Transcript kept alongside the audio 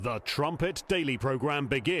The Trumpet Daily program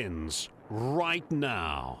begins right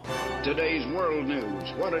now. Today's world news,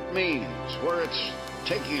 what it means, where it's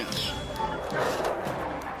taking us.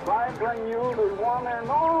 I bring you the one and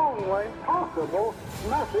only possible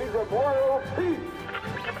message of world peace.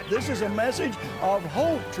 This is a message of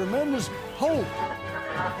hope, tremendous hope.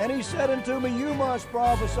 And he said unto me, you must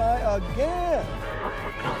prophesy again.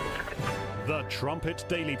 The Trumpet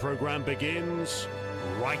Daily program begins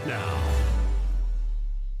right now.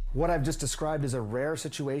 What I've just described is a rare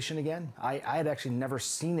situation again. I had actually never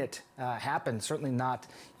seen it happen, certainly not,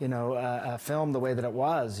 filmed the way that it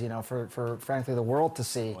was, for frankly the world to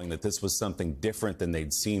see. That this was something different than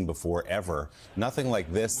they'd seen before ever. Nothing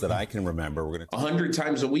like this that I can remember. 100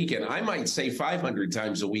 times a weekend. I might say 500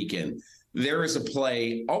 times a weekend. There is a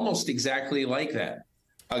play almost exactly like that.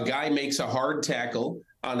 A guy makes a hard tackle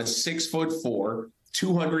on a 6'4",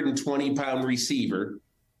 220-pound receiver,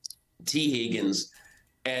 T. Higgins,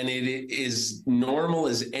 and it is normal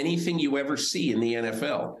as anything you ever see in the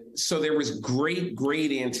NFL. So there was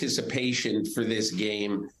great anticipation for this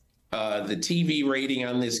game. The TV rating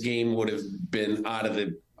on this game would have been out of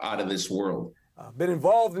this world. I've been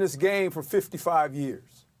involved in this game for 55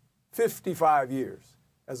 years. 55 years.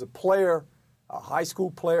 As a player, a high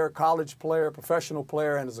school player, college player, professional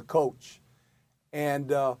player, and as a coach.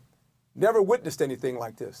 And never witnessed anything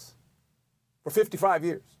like this for 55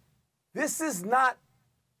 years. This is not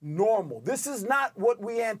normal. This is not what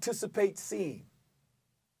we anticipate seeing.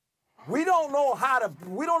 We don't know how to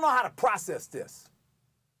process this.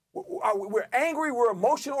 We're angry, we're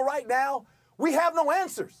emotional right now. We have no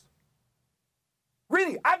answers.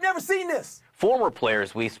 Really, I've never seen this. Former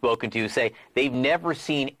players we've spoken to say they've never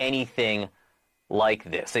seen anything like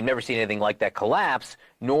this. They've never seen anything like that collapse,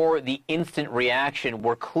 nor the instant reaction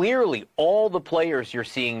where clearly all the players you're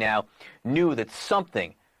seeing now knew that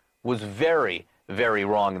something was very, very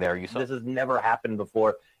wrong there. This has never happened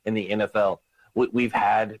before in the NFL. We've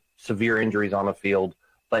had severe injuries on the field,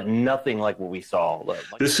 but nothing like what we saw.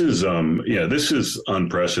 This is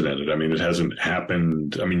unprecedented. I mean, it hasn't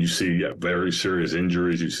happened. I mean, you see very serious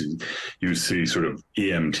injuries. You see sort of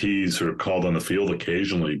EMTs sort of called on the field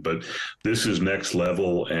occasionally, but this is next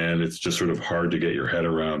level, and it's just sort of hard to get your head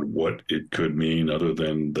around what it could mean, other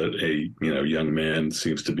than that a young man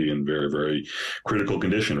seems to be in very, very critical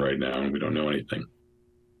condition right now, and we don't know anything.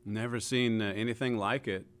 Never seen anything like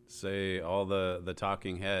it. Say all the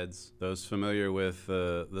talking heads, those familiar with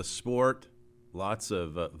the sport, lots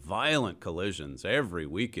of violent collisions every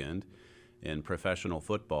weekend in professional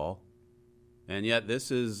football. And yet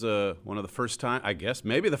this is one of the first time, I guess,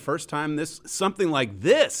 maybe the first time something like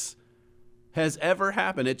this has ever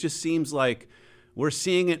happened. It just seems like we're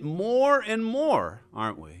seeing it more and more,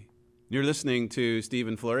 aren't we? You're listening to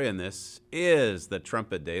Stephen Flurry, and this is the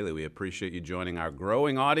Trumpet Daily. We appreciate you joining our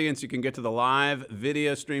growing audience. You can get to the live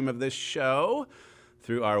video stream of this show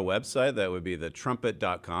through our website. That would be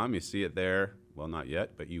thetrumpet.com. You see it there. Well, not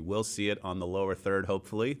yet, but you will see it on the lower third,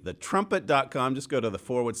 hopefully. Thetrumpet.com. Just go to the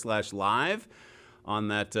 /live on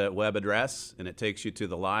that web address, and it takes you to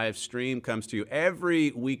the live stream. Comes to you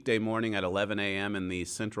every weekday morning at 11 a.m. in the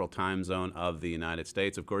central time zone of the United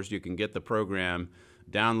States. Of course, you can get the program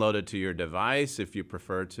downloaded to your device if you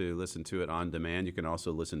prefer to listen to it on demand. You can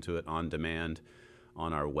also listen to it on demand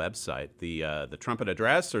on our website. The Trumpet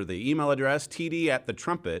address or the email address,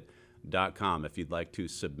 td@thetrumpet.com, if you'd like to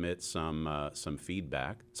submit some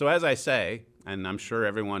feedback. So as I say, and I'm sure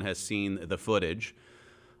everyone has seen the footage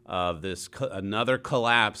of this another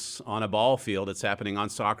collapse on a ball field. It's happening on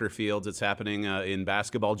soccer fields. It's happening in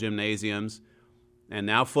basketball gymnasiums. And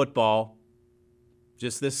now football.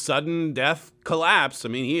 Just this sudden death collapse. I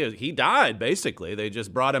mean, he died, basically. They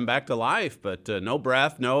just brought him back to life, but no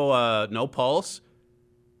breath, no pulse.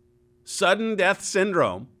 Sudden death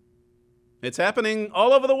syndrome. It's happening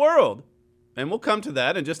all over the world. And we'll come to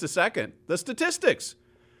that in just a second. The statistics.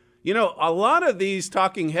 A lot of these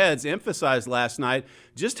talking heads emphasized last night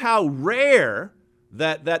just how rare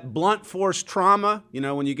that blunt force trauma,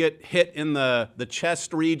 when you get hit in the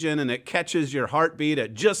chest region and it catches your heartbeat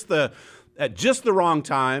at just the wrong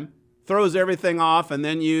time, throws everything off, and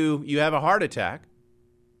then you have a heart attack.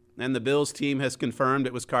 And the Bills team has confirmed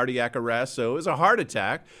it was cardiac arrest, so it was a heart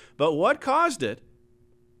attack. But what caused it?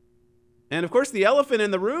 And, of course, the elephant in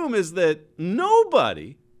the room is that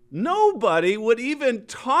nobody would even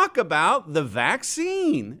talk about the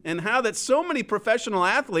vaccine and how that so many professional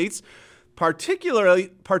athletes, particularly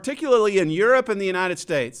in Europe and the United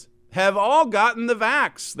States, have all gotten the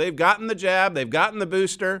vax. They've gotten the jab. They've gotten the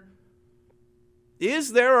booster.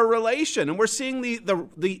 Is there a relation? And we're seeing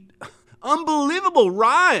the unbelievable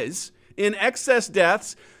rise in excess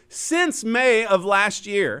deaths since May of last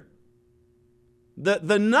year.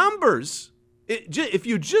 The numbers, if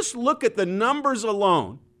you just look at the numbers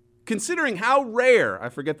alone, considering how rare, I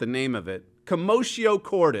forget the name of it, commotio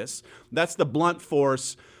cordis, that's the blunt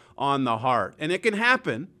force on the heart. And it can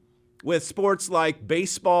happen with sports like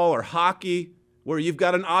baseball or hockey, where you've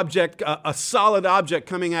got an object, a solid object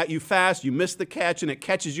coming at you fast, you miss the catch, and it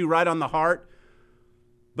catches you right on the heart.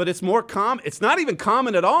 But it's more common. It's not even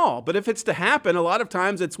common at all. But if it's to happen, a lot of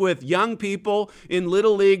times it's with young people in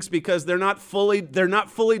little leagues because they're not fully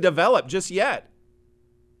developed just yet.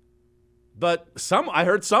 But I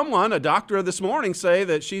heard someone, a doctor this morning, say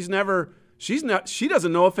that she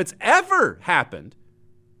doesn't know if it's ever happened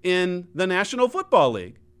in the National Football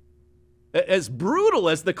League. As brutal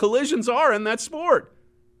as the collisions are in that sport.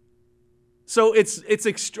 So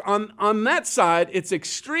on that side, it's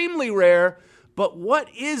extremely rare. But what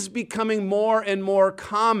is becoming more and more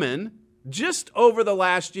common just over the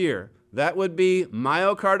last year? That would be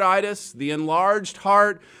myocarditis, the enlarged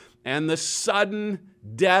heart, and the sudden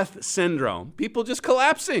death syndrome. People just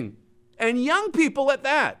collapsing, and young people at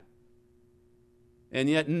that. And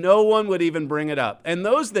yet no one would even bring it up. And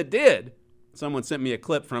those that did, someone sent me a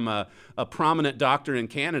clip from a prominent doctor in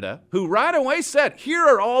Canada who right away said, here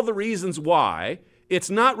are all the reasons why it's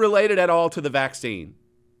not related at all to the vaccine.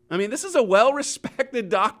 I mean, this is a well-respected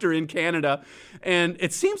doctor in Canada, and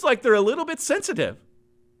it seems like they're a little bit sensitive.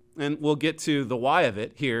 And we'll get to the why of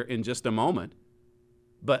it here in just a moment.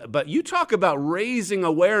 But you talk about raising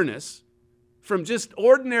awareness from just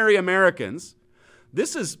ordinary Americans.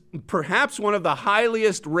 This is perhaps one of the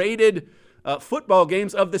highest rated football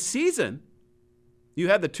games of the season. You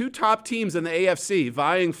had the two top teams in the AFC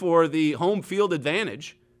vying for the home field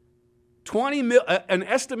advantage. An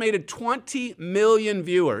estimated 20 million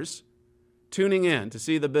viewers tuning in to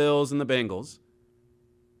see the Bills and the Bengals.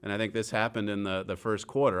 And I think this happened in the first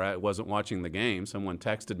quarter. I wasn't watching the game. Someone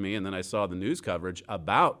texted me, and then I saw the news coverage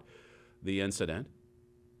about the incident.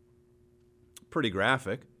 Pretty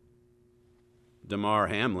graphic. Damar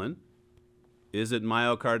Hamlin. Is it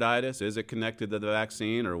myocarditis? Is it connected to the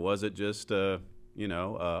vaccine, or was it just a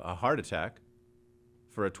heart attack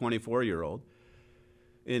for a 24-year-old?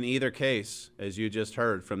 In either case, as you just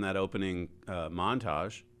heard from that opening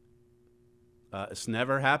montage, it's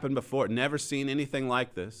never happened before. Never seen anything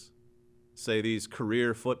like this, say these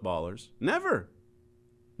career footballers. Never.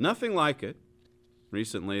 Nothing like it.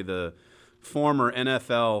 Recently, the former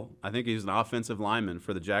NFL, I think he's an offensive lineman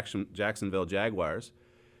for the Jacksonville Jaguars,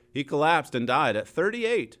 he collapsed and died at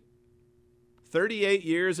 38. 38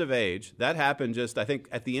 years of age. That happened just, I think,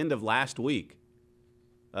 at the end of last week.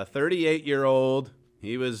 A 38-year-old,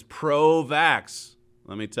 he was pro-vax.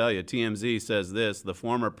 Let me tell you, TMZ says this, the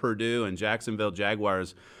former Purdue and Jacksonville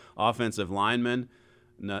Jaguars offensive lineman,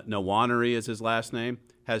 Nwaneri is his last name,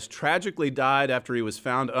 has tragically died after he was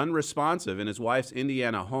found unresponsive in his wife's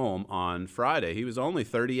Indiana home on Friday. He was only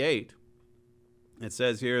 38. It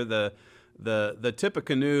says here the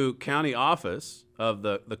Tippecanoe County office of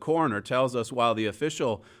the coroner tells us while the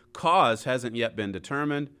official cause hasn't yet been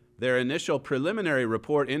determined, their initial preliminary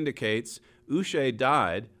report indicates Uche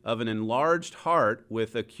died of an enlarged heart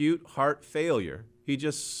with acute heart failure. He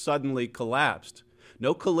just suddenly collapsed.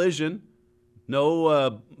 No collision,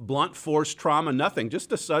 no blunt force trauma, nothing,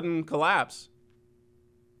 just a sudden collapse.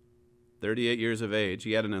 38 years of age.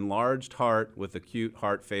 He had an enlarged heart with acute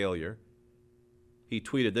heart failure. He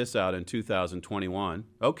tweeted this out in 2021.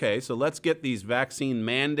 Okay, so let's get these vaccine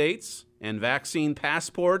mandates and vaccine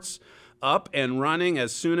passports up and running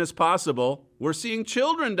as soon as possible. We're seeing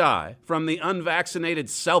children die from the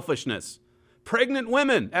unvaccinated selfishness. Pregnant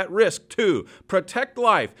women at risk too. Protect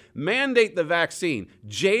life. Mandate the vaccine.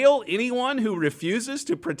 Jail anyone who refuses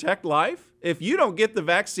to protect life. If you don't get the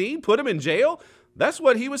vaccine, put him in jail. That's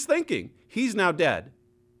what he was thinking. He's now dead.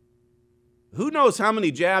 Who knows how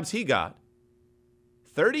many jabs he got?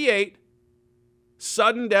 38,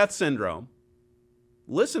 sudden death syndrome.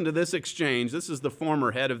 Listen to this exchange. This is the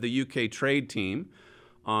former head of the UK trade team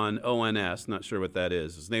on ONS. Not sure what that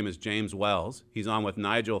is. His name is James Wells. He's on with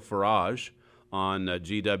Nigel Farage on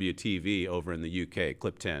GWTV over in the UK.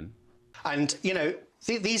 Clip 10. And,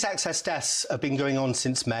 these excess deaths have been going on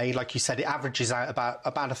since May. Like you said, it averages out about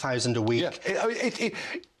 1,000 a week. Yeah,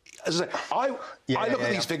 as I say, I look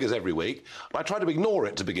at these figures every week. I try to ignore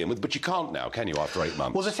it to begin with, but you can't now, can you, after 8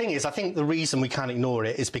 months? Well, the thing is, I think the reason we can't ignore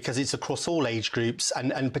it is because it's across all age groups,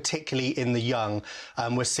 and particularly in the young.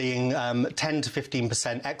 We're seeing 10 to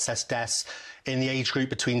 15% excess deaths in the age group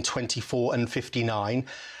between 24 and 59.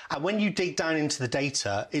 And when you dig down into the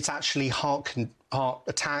data, it's actually heart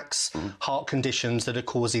attacks, heart conditions that are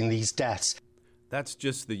causing these deaths. That's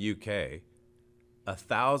just the UK.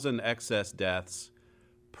 1,000 excess deaths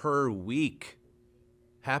per week,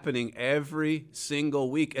 happening every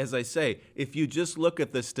single week. As I say, if you just look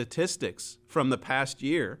at the statistics from the past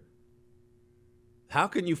year, how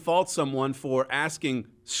can you fault someone for asking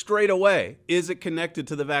straight away, is it connected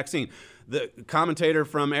to the vaccine? The commentator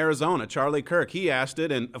from Arizona, Charlie Kirk, he asked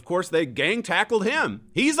it, and of course they gang tackled him.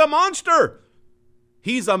 He's a monster.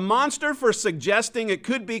 He's a monster for suggesting it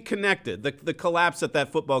could be connected, the collapse at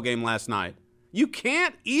that football game last night. You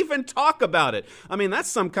can't even talk about it. I mean, that's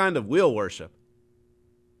some kind of wheel worship.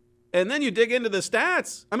 And then you dig into the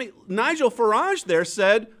stats. I mean, Nigel Farage there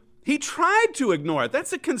said he tried to ignore it.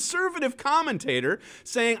 That's a conservative commentator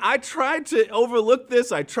saying, I tried to overlook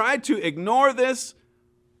this. I tried to ignore this,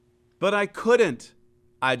 but I couldn't.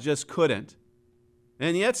 I just couldn't.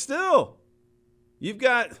 And yet still,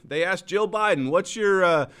 they asked Jill Biden, what's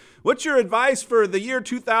your advice for the year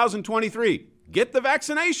 2023? Get the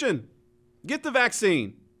vaccination. Get the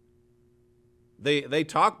vaccine. They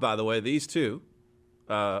talk, by the way, these two,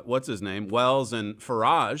 what's his name, Wells and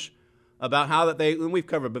Farage, about how that we've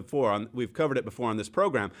covered it before on this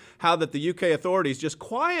program, how that the UK authorities just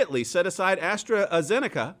quietly set aside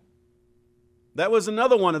AstraZeneca. That was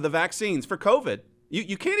another one of the vaccines for COVID.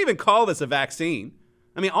 You can't even call this a vaccine.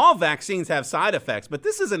 I mean, all vaccines have side effects, but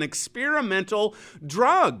this is an experimental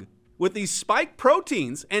drug with these spike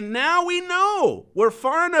proteins. And now we know. We're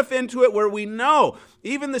far enough into it where we know.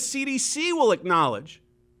 Even the CDC will acknowledge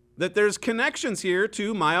that there's connections here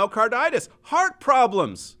to myocarditis, heart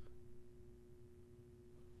problems.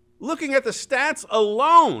 Looking at the stats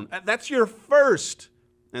alone, that's your first.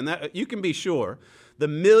 And that you can be sure the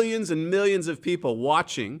millions and millions of people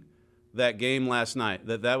watching that game last night,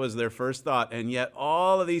 that was their first thought. And yet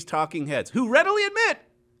all of these talking heads, who readily admit,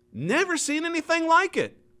 never seen anything like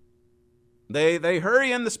it. They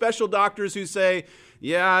hurry in the special doctors who say,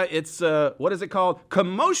 yeah, it's, what is it called?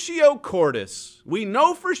 Commotio cordis. We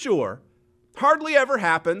know for sure. Hardly ever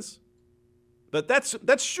happens. But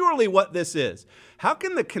that's surely what this is. How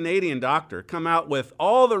can the Canadian doctor come out with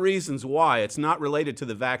all the reasons why it's not related to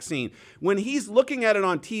the vaccine when he's looking at it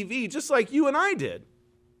on TV just like you and I did?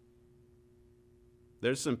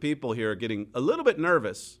 There's some people here getting a little bit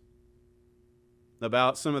nervous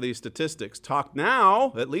about some of these statistics. Talk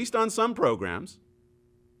now, at least on some programs,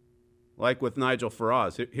 like with Nigel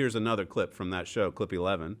Farage. Here's another clip from that show, clip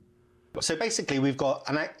 11. So basically, we've got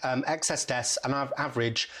an excess deaths, an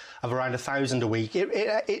average of around 1,000 a week.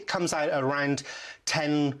 It comes out around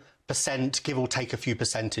 10%, give or take a few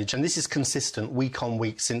percentage. And this is consistent week on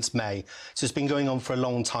week since May. So it's been going on for a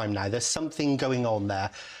long time now. There's something going on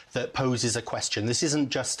there that poses a question. This isn't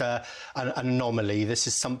just an anomaly. This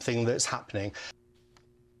is something that's happening.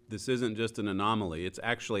 This isn't just an anomaly. It's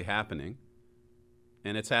actually happening.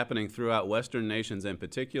 And it's happening throughout Western nations in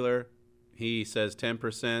particular. He says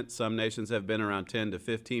 10%. Some nations have been around 10 to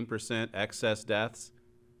 15% excess deaths.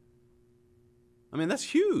 I mean,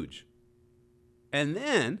 that's huge. And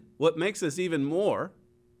then what makes this even more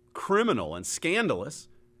criminal and scandalous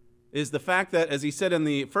is the fact that, as he said in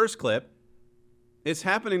the first clip, it's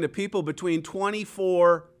happening to people between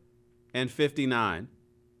 24 and 59.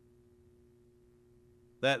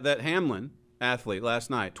 That Hamlin athlete last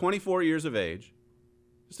night, 24 years of age,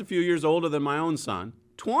 just a few years older than my own son,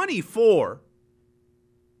 24.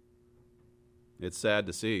 It's sad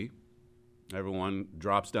to see. Everyone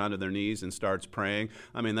drops down to their knees and starts praying.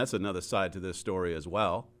 I mean, that's another side to this story as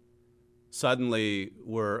well. Suddenly,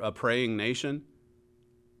 we're a praying nation.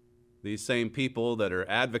 These same people that are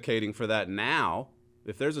advocating for that now,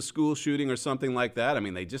 if there's a school shooting or something like that, I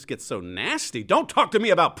mean, they just get so nasty. Don't talk to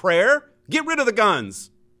me about prayer. Get rid of the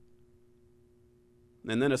guns.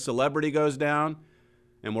 And then a celebrity goes down,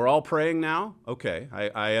 and we're all praying now? Okay,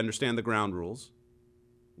 I understand the ground rules.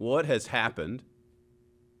 What has happened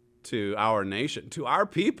to our nation, to our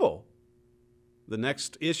people? The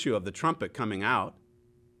next issue of the Trumpet coming out,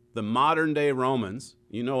 the modern-day Romans,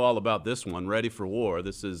 you know all about this one, Ready for War.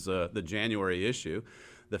 This is the January issue.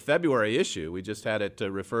 The February issue, we just had it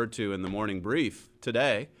referred to in the morning brief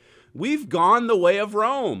today. We've gone the way of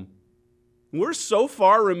Rome. We're so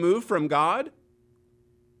far removed from God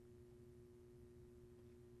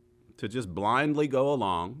to just blindly go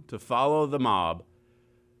along, to follow the mob,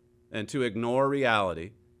 and to ignore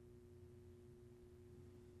reality.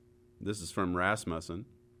 This is from Rasmussen.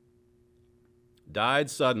 Died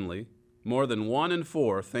suddenly. More than 1 in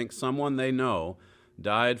 4 think someone they know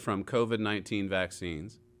died from COVID-19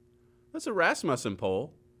 vaccines. That's a Rasmussen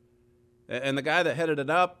poll. And the guy that headed it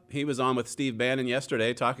up, he was on with Steve Bannon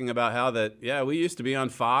yesterday talking about how that, yeah, we used to be on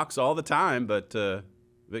Fox all the time, but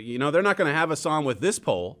you know, they're not going to have us on with this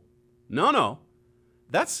poll. No.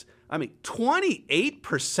 I mean,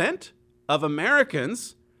 28% of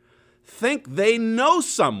Americans think they know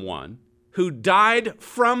someone who died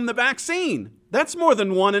from the vaccine. That's more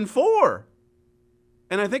than 1 in 4.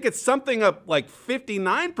 And I think it's something up like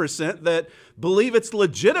 59% that believe it's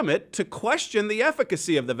legitimate to question the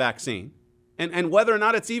efficacy of the vaccine and whether or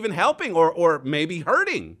not it's even helping or maybe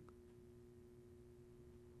hurting.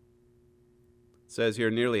 It says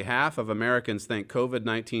here nearly half of Americans think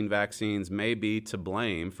COVID-19 vaccines may be to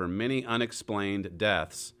blame for many unexplained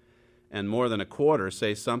deaths, and more than a quarter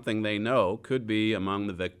say something they know could be among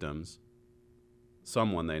the victims.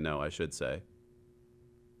 Someone they know, I should say.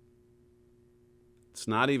 It's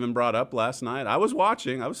not even brought up last night. I was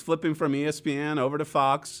watching. I was flipping from ESPN over to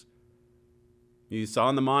Fox. You saw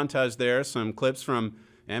in the montage there some clips from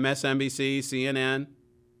MSNBC, CNN.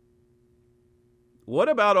 What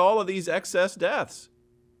about all of these excess deaths?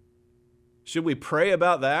 Should we pray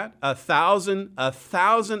about that? 1,000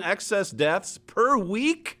 excess deaths per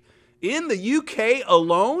week in the UK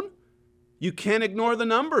alone? You can't ignore the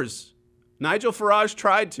numbers. Nigel Farage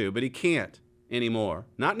tried to, but he can't anymore.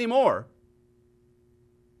 Not anymore.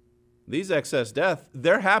 These excess deaths,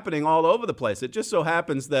 they're happening all over the place. It just so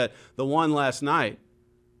happens that the one last night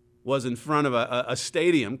was in front of a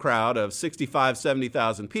stadium crowd of 65,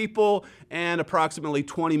 70,000 people and approximately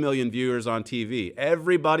 20 million viewers on TV.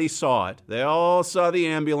 Everybody saw it. They all saw the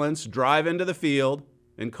ambulance drive into the field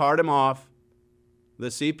and cart him off. The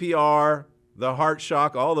CPR, the heart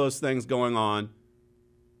shock, all those things going on.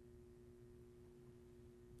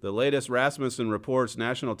 The latest Rasmussen Reports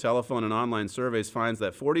national telephone and online surveys finds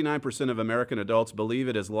that 49% of American adults believe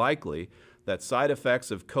it is likely that side effects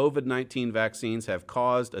of COVID-19 vaccines have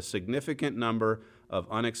caused a significant number of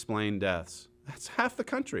unexplained deaths. That's half the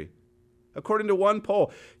country, according to one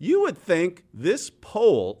poll. You would think this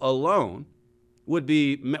poll alone would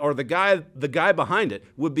be, or the guy behind it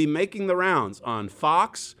would be making the rounds on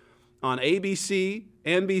Fox, on ABC,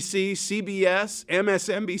 NBC, CBS,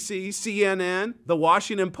 MSNBC, CNN, The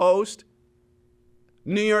Washington Post,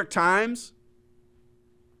 New York Times.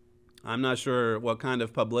 I'm not sure what kind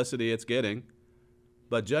of publicity it's getting,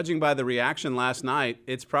 but judging by the reaction last night,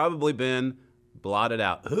 it's probably been blotted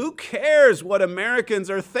out. Who cares what Americans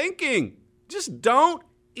are thinking? Just don't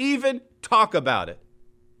even talk about it.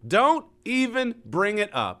 Don't even bring it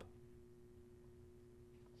up.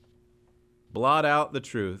 Blot out the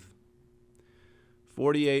truth.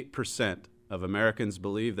 48% of Americans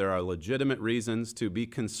believe there are legitimate reasons to be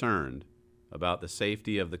concerned about the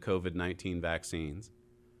safety of the COVID-19 vaccines.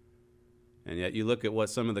 And yet you look at what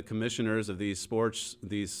some of the commissioners of these sports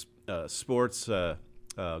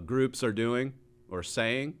groups are doing or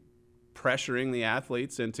saying, pressuring the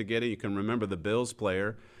athletes into getting. You can remember the Bills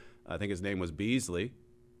player, I think his name was Beasley,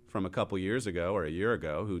 from a couple years ago or a year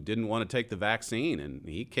ago, who didn't want to take the vaccine, and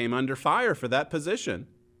he came under fire for that position.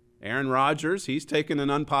 Aaron Rodgers, he's taken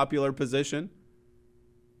an unpopular position.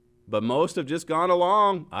 But most have just gone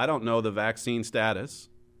along. I don't know the vaccine status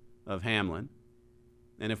of Hamlin.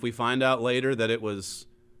 And if we find out later that it was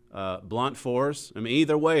blunt force, I mean,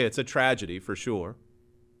 either way, it's a tragedy for sure.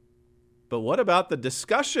 But what about the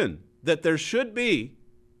discussion that there should be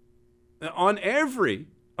on every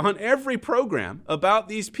program about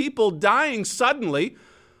these people dying suddenly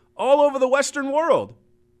all over the Western world?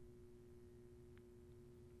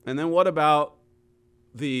 And then what about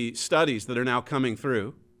the studies that are now coming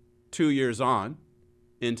through 2 years on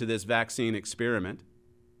into this vaccine experiment,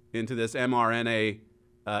 into this mRNA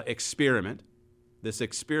experiment, this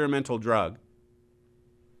experimental drug?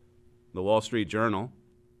 The Wall Street Journal.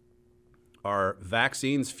 Are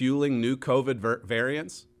vaccines fueling new COVID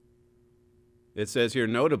variants? It says here,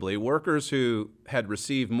 notably, workers who had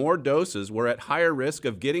received more doses were at higher risk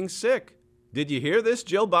of getting sick. Did you hear this,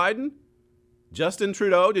 Jill Biden? Justin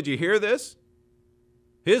Trudeau, did you hear this?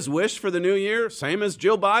 His wish for the new year, same as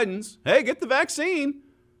Jill Biden's. Hey, get the vaccine.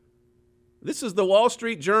 This is the Wall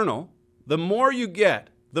Street Journal. The more you get,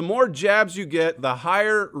 the more jabs you get, the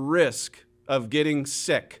higher risk of getting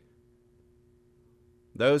sick.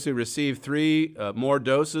 Those who received 3 more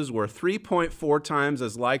doses were 3.4 times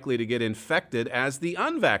as likely to get infected as the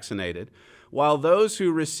unvaccinated, while those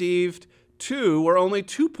who received 2 were only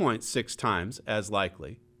 2.6 times as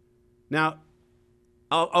likely. Now,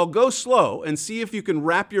 I'll go slow and see if you can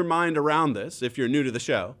wrap your mind around this if you're new to the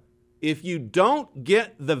show. If you don't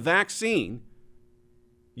get the vaccine,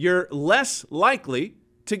 you're less likely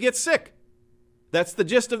to get sick. That's the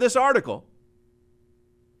gist of this article.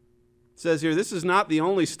 It says here, this is not the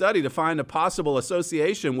only study to find a possible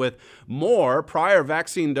association with more prior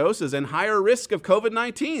vaccine doses and higher risk of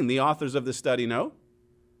COVID-19, the authors of the study know.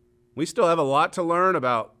 We still have a lot to learn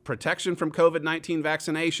about protection from COVID-19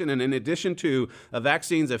 vaccination, and in addition to a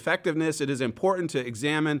vaccine's effectiveness, it is important to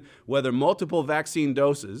examine whether multiple vaccine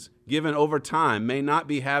doses given over time may not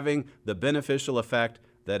be having the beneficial effect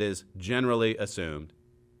that is generally assumed.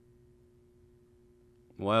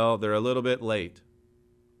 Well, they're a little bit late.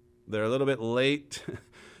 They're a little bit late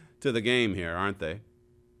to the game here, aren't they?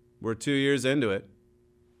 We're 2 years into it.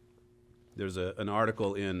 There's an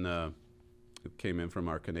article it came in from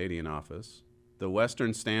our Canadian office. The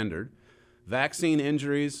Western Standard. Vaccine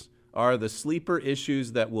injuries are the sleeper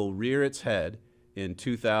issues that will rear its head in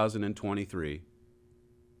 2023.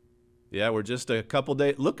 Yeah, we're just a couple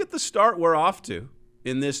days. Look at the start we're off to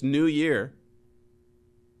in this new year.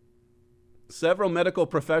 Several medical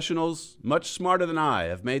professionals, much smarter than I,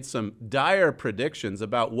 have made some dire predictions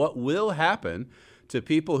about what will happen to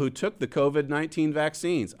people who took the COVID-19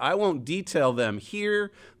 vaccines. I won't detail them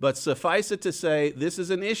here, but suffice it to say, this is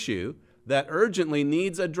an issue that urgently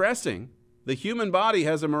needs addressing. The human body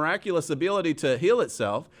has a miraculous ability to heal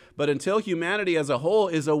itself, but until humanity as a whole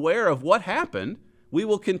is aware of what happened, we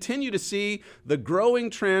will continue to see the growing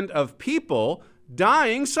trend of people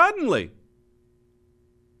dying suddenly.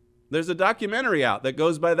 There's a documentary out that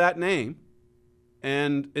goes by that name,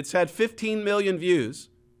 and it's had 15 million views.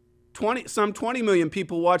 Some 20 million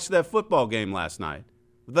people watched that football game last night.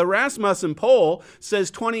 The Rasmussen poll says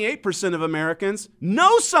 28% of Americans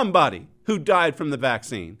know somebody who died from the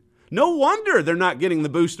vaccine. No wonder they're not getting the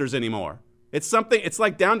boosters anymore. It's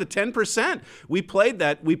like down to 10%. We played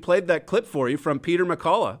that clip for you from Peter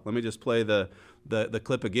McCullough. Let me just play the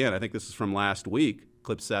clip again. I think this is from last week,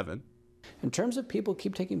 clip 7. In terms of people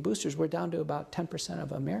keep taking boosters, we're down to about 10%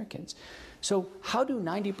 of Americans. So how do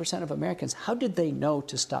 90% of Americans, how did they know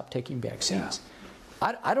to stop taking vaccines?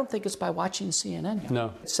 Yeah. I don't think it's by watching CNN.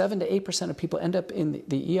 No. 7 to 8% of people end up in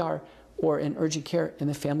the ER or in urgent care, and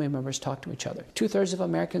the family members talk to each other. 2/3 of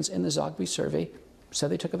Americans in the Zogby survey said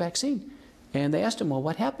they took a vaccine. And they asked them, well,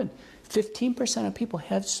 what happened? 15% of people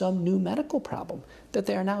had some new medical problem that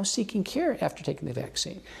they are now seeking care after taking the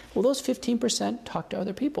vaccine. Well, those 15% talk to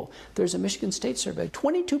other people. There's a Michigan State survey.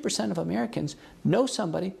 22% of Americans know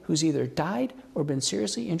somebody who's either died or been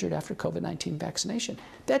seriously injured after COVID-19 vaccination.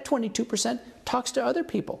 That 22% talks to other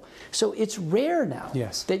people. So it's rare now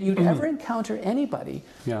that you'd ever encounter anybody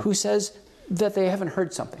who says that they haven't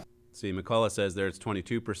heard something. See, McCullough says there's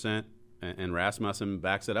 22%, and Rasmussen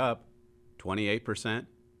backs it up. 28%.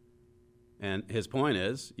 And his point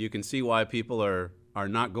is, you can see why people are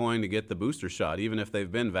not going to get the booster shot, even if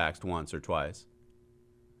they've been vaxxed once or twice.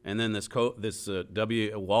 And then this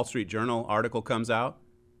Wall Street Journal article comes out.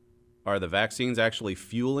 Are the vaccines actually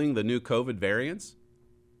fueling the new COVID variants?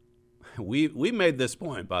 We made this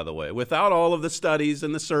point, by the way, without all of the studies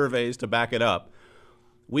and the surveys to back it up.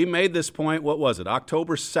 We made this point, what was it,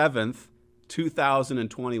 October 7th,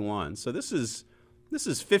 2021. So this is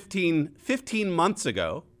 15 months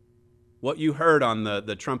ago, what you heard on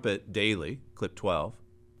the Trumpet Daily, clip 12.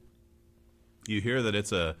 You hear that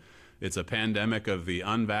it's a pandemic of the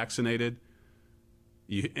unvaccinated.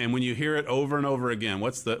 And when you hear it over and over again,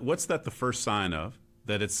 what's that the first sign of?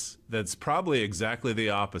 That's probably exactly the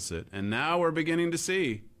opposite. And now we're beginning to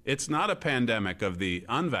see it's not a pandemic of the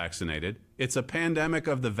unvaccinated, it's a pandemic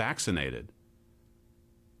of the vaccinated.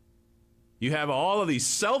 You have all of these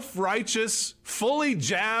self-righteous, fully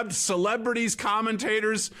jabbed celebrities,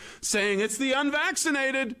 commentators saying it's the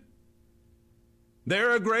unvaccinated.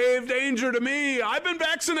 They're a grave danger to me. I've been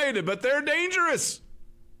vaccinated, but they're dangerous.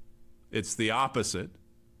 It's the opposite.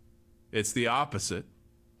 It's the opposite.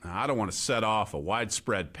 Now, I don't want to set off a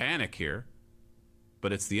widespread panic here,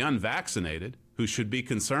 but it's the unvaccinated who should be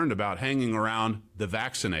concerned about hanging around the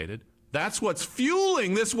vaccinated. That's what's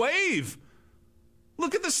fueling this wave.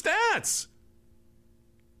 Look at the stats.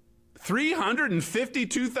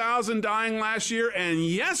 352,000 dying last year, and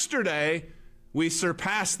yesterday we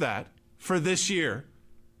surpassed that for this year.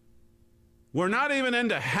 We're not even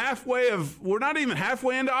halfway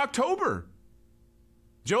into October.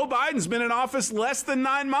 Joe Biden's been in office less than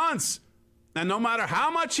 9 months. And no matter how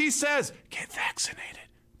much he says, get vaccinated,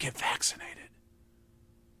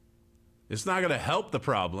 it's not going to help the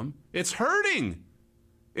problem. It's hurting.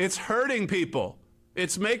 It's hurting people.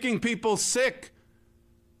 It's making people sick.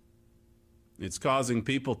 It's causing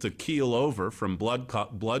people to keel over from blood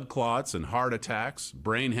clots and heart attacks,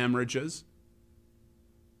 brain hemorrhages.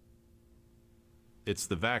 It's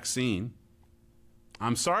the vaccine.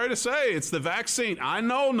 I'm sorry to say, it's the vaccine. I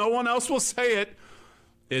know no one else will say it.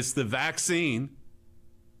 It's the vaccine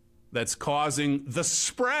that's causing the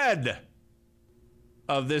spread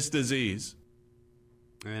of this disease.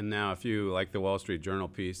 And now, if you like the Wall Street Journal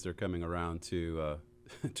piece, they're coming around to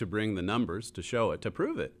to bring the numbers to show it, to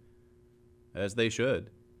prove it, as they should.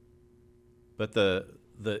 But the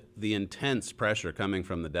intense pressure coming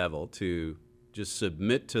from the devil to just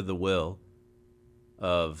submit to the will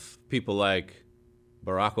of people like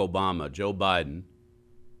Barack Obama, Joe Biden,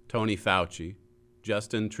 Tony Fauci,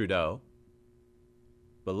 Justin Trudeau.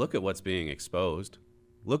 But look at what's being exposed.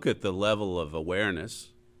 Look at the level of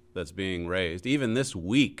awareness that's being raised. Even this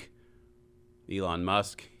week, Elon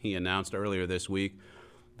Musk, he announced earlier this week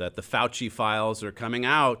that the Fauci files are coming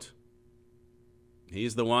out.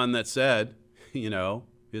 He's the one that said,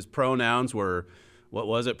 his pronouns were, what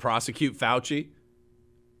was it, prosecute Fauci?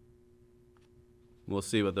 We'll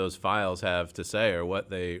see what those files have to say or what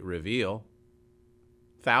they reveal.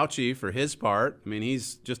 Fauci, for his part,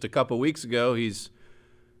 he's just a couple weeks ago, he's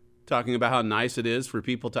talking about how nice it is for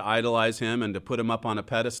people to idolize him and to put him up on a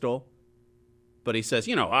pedestal. But he says,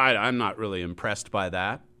 I'm not really impressed by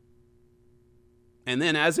that. And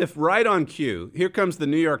then, as if right on cue, here comes the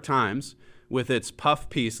New York Times with its puff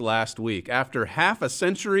piece last week. After half a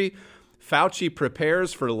century, Fauci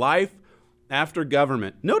prepares for life after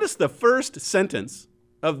government. Notice the first sentence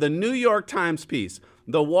of the New York Times piece.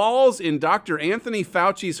 The walls in Dr. Anthony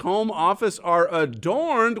Fauci's home office are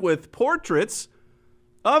adorned with portraits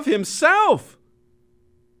of himself.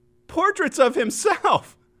 Portraits of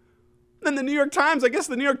himself. And the New York Times, I guess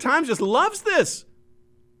the New York Times just loves this.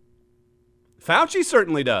 Fauci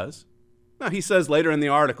certainly does. Now, he says later in the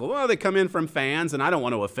article, well, they come in from fans and I don't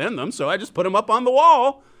want to offend them, so I just put them up on the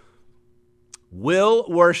wall. Will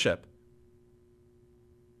worship.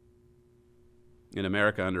 In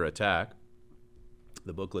America Under Attack,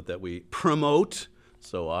 the booklet that we promote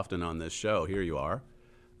so often on this show, here you are.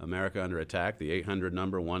 America Under Attack, the 800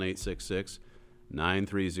 number,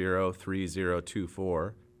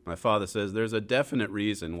 1-866-930-3024. My father says there's a definite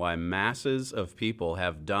reason why masses of people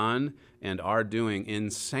have done and are doing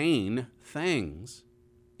insane things.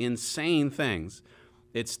 Insane things.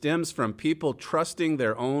 It stems from people trusting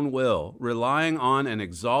their own will, relying on and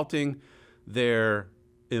exalting their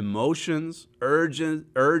emotions,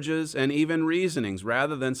 urges, and even reasonings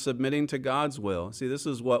rather than submitting to God's will. See, this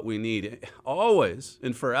is what we need always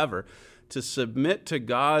and forever, to submit to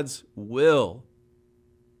God's will.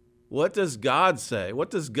 What does God say? What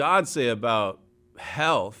does God say about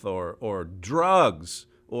health or drugs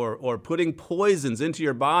or putting poisons into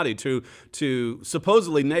your body to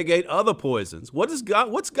supposedly negate other poisons? What's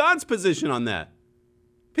God's position on that?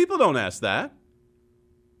 People don't ask that.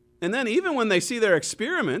 And then even when they see their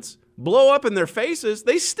experiments blow up in their faces,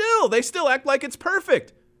 they still act like it's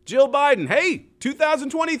perfect. Jill Biden, hey,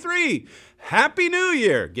 2023, Happy New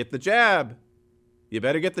Year. Get the jab. You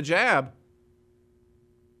better get the jab.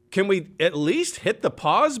 Can we at least hit the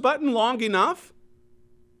pause button long enough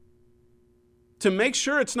to make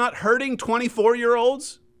sure it's not hurting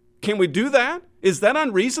 24-year-olds? Can we do that? Is that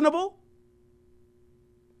unreasonable?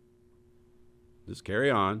 Just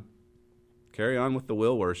carry on. Carry on with the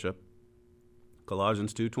will worship.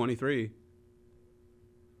 Colossians 2:23.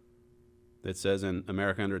 It says in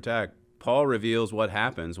America Under Attack, Paul reveals what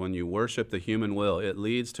happens when you worship the human will. It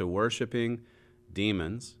leads to worshiping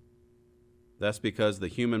demons. That's because the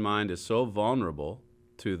human mind is so vulnerable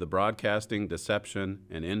to the broadcasting, deception,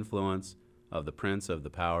 and influence of the prince of the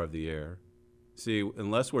power of the air. See,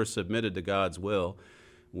 unless we're submitted to God's will,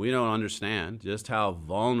 we don't understand just how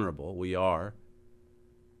vulnerable we are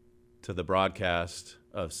to the broadcast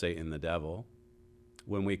of Satan the devil.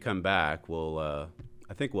 When we come back, I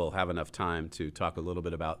think we'll have enough time to talk a little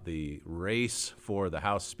bit about the race for the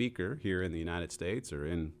House Speaker here in the United States or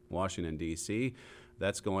in Washington, D.C.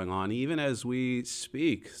 That's going on even as we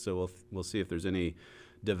speak. So we'll see if there's any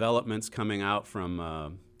developments coming out from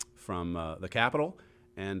the Capitol.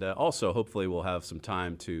 And also, hopefully, we'll have some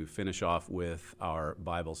time to finish off with our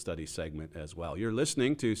Bible study segment as well. You're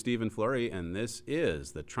listening to Stephen Flurry, and this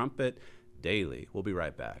is the Trumpet Daily. We'll be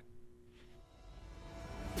right back.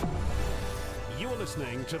 You're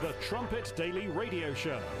listening to the Trumpet Daily Radio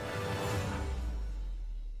Show.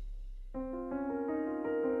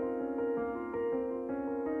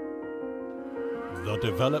 The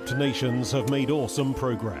developed nations have made awesome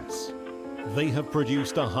progress. They have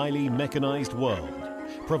produced a highly mechanized world,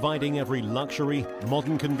 providing every luxury,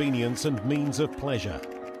 modern convenience, and means of pleasure.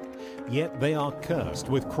 Yet they are cursed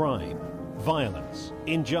with crime, violence,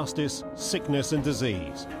 injustice, sickness and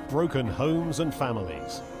disease, broken homes and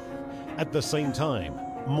families. At the same time,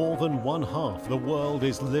 more than one-half the world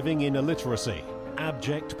is living in illiteracy,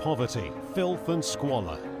 abject poverty, filth and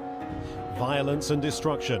squalor. Violence and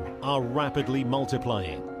destruction are rapidly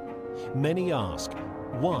multiplying. Many ask,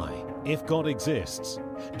 why, if God exists,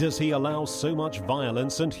 does he allow so much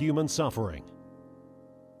violence and human suffering?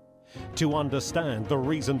 To understand the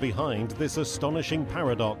reason behind this astonishing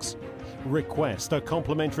paradox, request a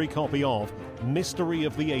complimentary copy of Mystery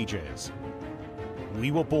of the Ages.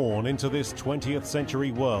 We were born into this 20th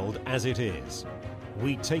century world as it is.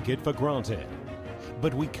 We take it for granted,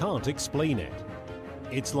 but we can't explain it.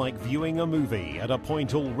 It's like viewing a movie at a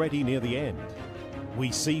point already near the end.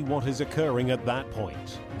 We see what is occurring at that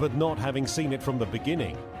point, but not having seen it from the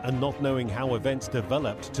beginning and not knowing how events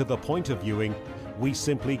developed to the point of viewing, we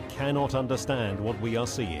simply cannot understand what we are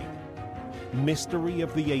seeing. Mystery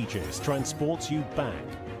of the Ages transports you back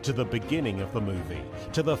to the beginning of the movie,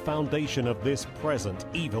 to the foundation of this present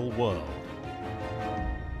evil world.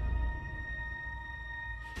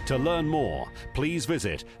 To learn more, please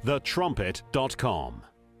visit thetrumpet.com.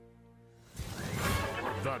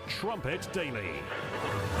 The Trumpet Daily.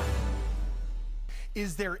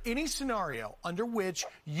 Is there any scenario under which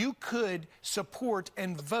you could support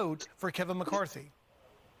and vote for Kevin McCarthy?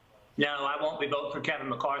 No, I won't be voting for Kevin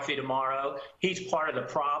McCarthy tomorrow. He's part of the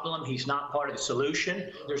problem. He's not part of the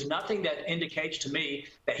solution. There's nothing that indicates to me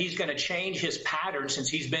that he's going to change his pattern since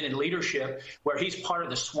he's been in leadership, where he's part of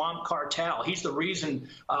the swamp cartel. He's the reason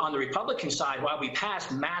on the Republican side why we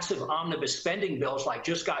passed massive omnibus spending bills like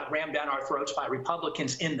just got rammed down our throats by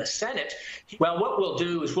Republicans in the Senate. Well, what we'll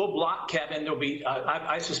do is we'll block Kevin. There'll be,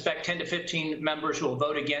 I suspect, 10 to 15 members who will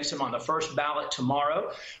vote against him on the first ballot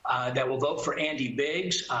tomorrow that will vote for Andy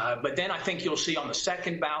Biggs. But then I think you'll see on the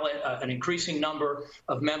second ballot an increasing number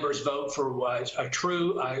of members vote for a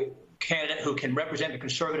true candidate who can represent the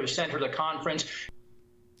conservative center of the conference.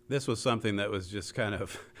 This was something that was just kind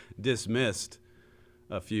of dismissed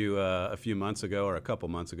a few months ago, or a couple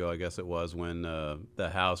months ago, I guess it was, when the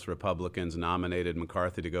House Republicans nominated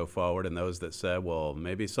McCarthy to go forward, and those that said, well,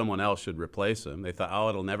 maybe someone else should replace him. They thought, oh,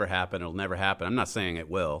 it'll never happen. It'll never happen. I'm not saying it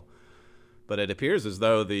will, but it appears as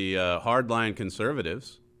though the hardline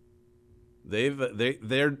conservatives,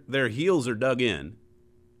 their heels are dug in,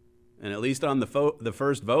 and at least on the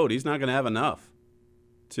first vote, he's not going to have enough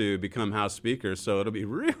to become House Speaker. So it'll be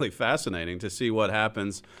really fascinating to see what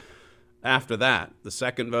happens after that. The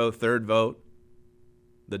second vote, third vote,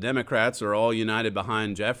 the Democrats are all united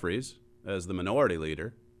behind Jeffries as the minority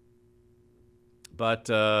leader. But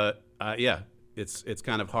yeah, it's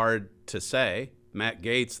kind of hard to say. Matt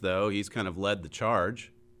Gaetz, though, he's kind of led the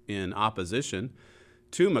charge in opposition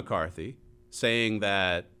to McCarthy, saying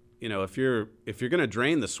that, you know, if you're going to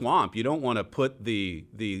drain the swamp, you don't want to put the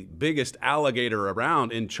biggest alligator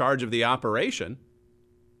around in charge of the operation.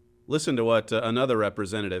 Listen to what another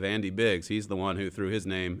representative, Andy Biggs, he's the one who threw his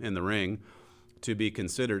name in the ring to be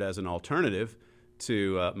considered as an alternative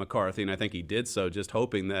to McCarthy, and I think he did so just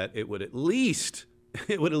hoping that it would at least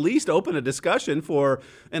open a discussion for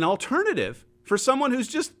an alternative, for someone who's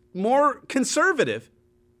just more conservative,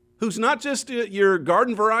 who's not just your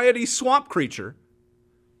garden variety swamp creature.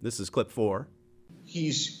 This is clip 4.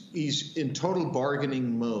 He's in total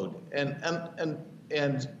bargaining mode,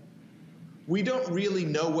 and we don't really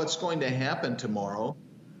know what's going to happen tomorrow.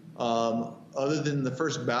 Other than the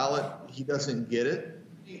first ballot, he doesn't get it.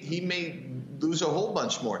 He may lose a whole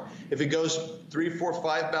bunch more. If it goes 3, 4,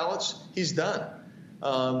 5 ballots, he's done,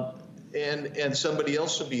 and somebody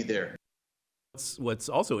else will be there. What's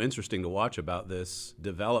also interesting to watch about this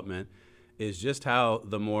development is just how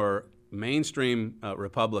the more mainstream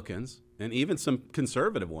Republicans and even some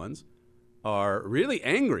conservative ones are really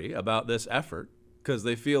angry about this effort, because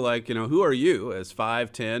they feel like, you know, who are you as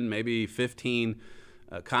 5, 10, maybe 15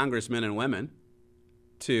 congressmen and women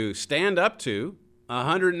to stand up to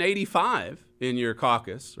 185 in your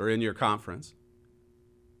caucus or in your conference?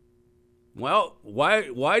 Well,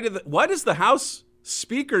 why does the House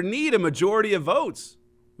Speaker need a majority of votes?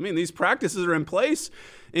 I mean, these practices are in place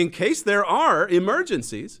in case there are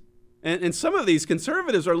emergencies. And some of these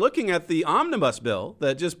conservatives are looking at the omnibus bill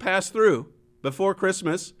that just passed through before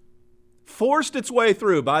Christmas, forced its way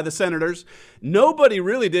through by the senators. Nobody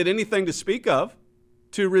really did anything to speak of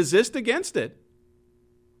to resist against it.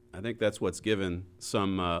 I think that's what's given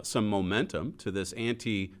some momentum to this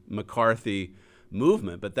anti-McCarthy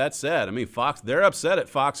movement. But that said, I mean, they're upset at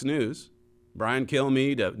Fox News. Brian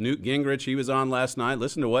Kilmeade, Newt Gingrich, he was on last night.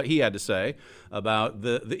 Listen to what he had to say about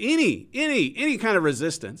any kind of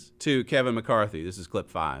resistance to Kevin McCarthy. This is clip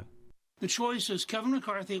 5. The choice is Kevin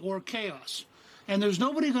McCarthy or chaos. And there's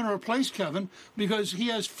nobody going to replace Kevin because he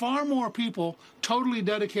has far more people totally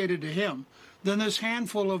dedicated to him than this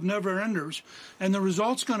handful of never-enders. And the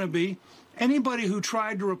result's going to be anybody who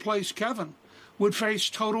tried to replace Kevin would face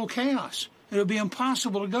total chaos. It would be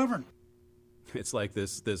impossible to govern. It's like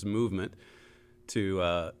this movement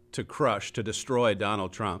to crush, to destroy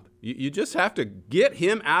Donald Trump. You just have to get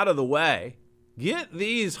him out of the way, Get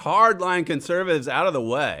these hardline conservatives out of the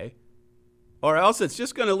way, or else it's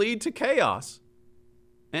just going to lead to chaos.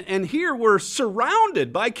 And here we're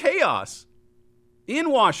surrounded by chaos in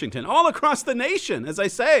Washington, all across the nation. As I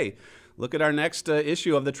say, look at our next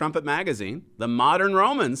issue of the Trumpet magazine, The Modern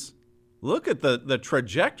Romans. Look at the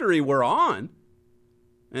trajectory we're on.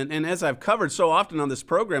 And as I've covered so often on this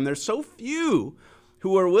program, there's so few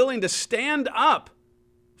who are willing to stand up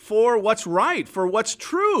for what's right, for what's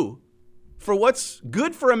true, for what's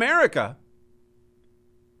good for America.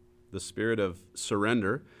 The spirit of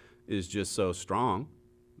surrender is just so strong.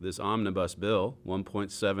 This omnibus bill,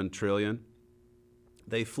 $1.7 trillion,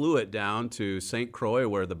 they flew it down to St. Croix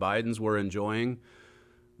where the Bidens were enjoying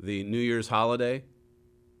the New Year's holiday.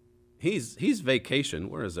 He's vacation.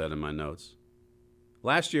 Where is that in my notes?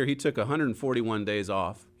 Last year, he took 141 days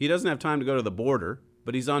off. He doesn't have time to go to the border,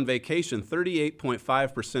 but he's on vacation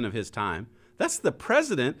 38.5% of his time. That's the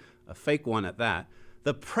president, a fake one at that,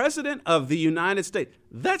 the president of the United States.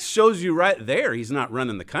 That shows you right there he's not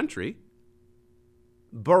running the country.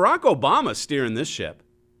 Barack Obama's steering this ship,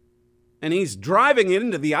 and he's driving it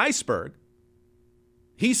into the iceberg.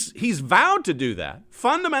 He's vowed to do that.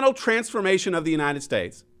 Fundamental transformation of the United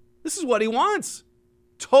States. This is what he wants.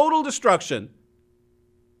 Total destruction.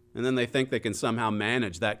 And then they think they can somehow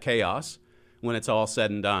manage that chaos when it's all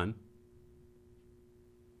said and done.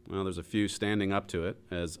 Well, there's a few standing up to it,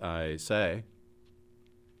 as I say.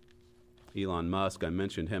 Elon Musk, I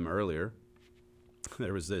mentioned him earlier.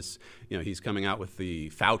 There was this, he's coming out with the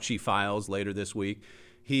Fauci files later this week.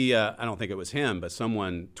 I don't think it was him, but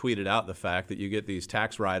someone tweeted out the fact that you get these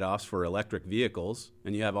tax write-offs for electric vehicles,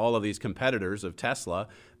 and you have all of these competitors of Tesla,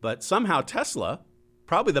 but somehow Tesla,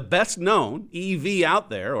 probably the best known EV out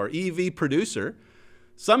there or EV producer,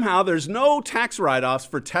 somehow there's no tax write-offs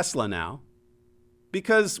for Tesla now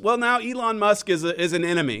because, well, now Elon Musk is an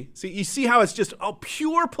enemy. See, you see how it's just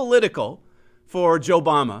pure political for Joe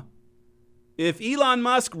Obama. If Elon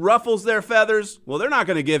Musk ruffles their feathers, well, they're not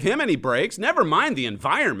going to give him any breaks. Never mind the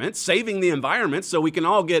environment, saving the environment so we can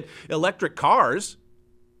all get electric cars.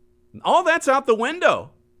 All that's out the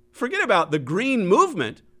window. Forget about the green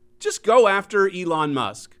movement. Just go after Elon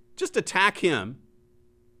Musk. Just attack him.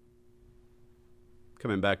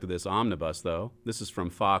 Coming back to this omnibus, though, this is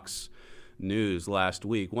from Fox News last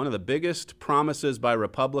week. One of the biggest promises by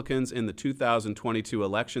Republicans in the 2022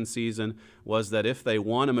 election season was that if they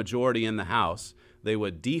won a majority in the House, they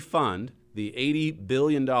would defund the $80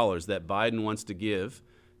 billion that Biden wants to give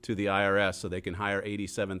to the IRS so they can hire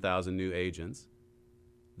 87,000 new agents.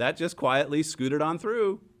 That just quietly scooted on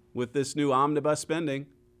through with this new omnibus spending.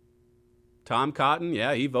 Tom Cotton,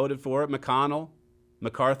 yeah, he voted for it. McConnell,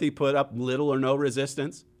 McCarthy put up little or no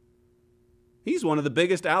resistance. He's one of the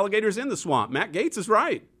biggest alligators in the swamp. Matt Gaetz is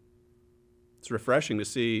right. It's refreshing to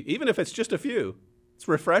see, even if it's just a few, it's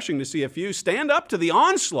refreshing to see a few stand up to the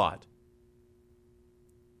onslaught.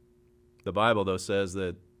 The Bible, though, says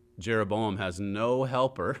that Jeroboam has no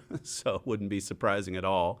helper, so it wouldn't be surprising at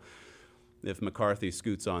all if McCarthy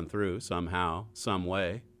scoots on through somehow, some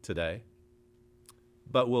way today.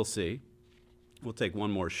 But we'll see. We'll take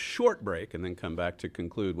one more short break and then come back to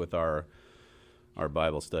conclude with our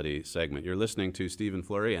Bible study segment. You're listening to Stephen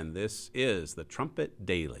Flurry, and this is the Trumpet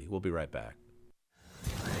Daily. We'll be right back.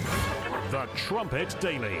 The Trumpet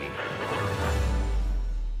Daily.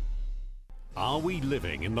 Are we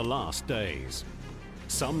living in the last days?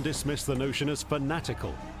 Some dismiss the notion as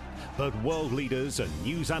fanatical, but world leaders and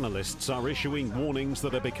news analysts are issuing warnings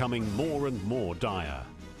that are becoming more and more dire.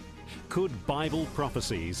 Could Bible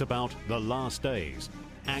prophecies about the last days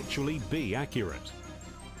actually be accurate?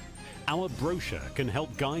 Our brochure can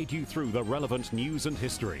help guide you through the relevant news and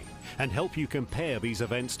history and help you compare these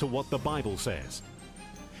events to what the Bible says.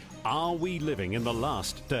 Are we living in the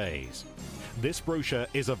last days? This brochure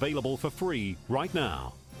is available for free right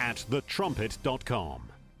now at thetrumpet.com.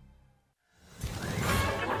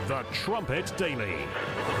 The Trumpet Daily.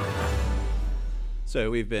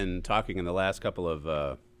 So we've been talking in the last couple of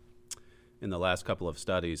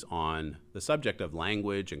studies on the subject of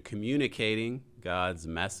language and communicating God's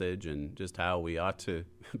message and just how we ought to,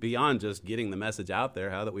 beyond just getting the message out there,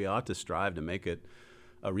 how that we ought to strive to make it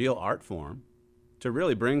a real art form, to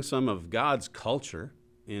really bring some of God's culture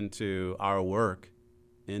into our work,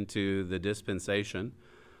 into the dispensation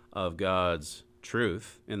of God's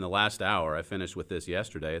truth. In the last hour, I finished with this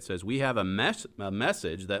yesterday, it says, we have a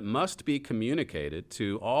message that must be communicated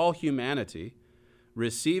to all humanity.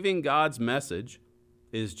 Receiving God's message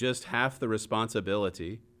is just half the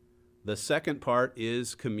responsibility. The second part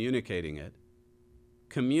is communicating it,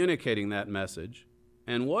 communicating that message.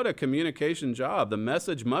 And what a communication job. The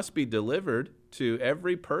message must be delivered to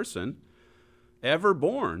every person ever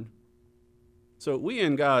born. So we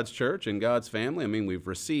in God's church, in God's family, I mean, we've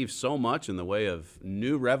received so much in the way of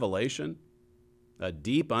new revelation, a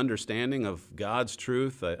deep understanding of God's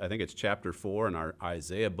truth. I think it's chapter 4 in our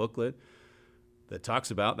Isaiah booklet that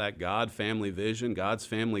talks about that God family vision, God's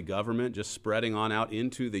family government just spreading on out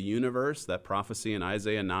into the universe, that prophecy in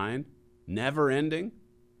Isaiah 9, never ending.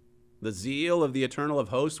 The zeal of the eternal of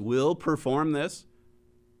hosts will perform this.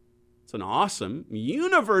 It's an awesome,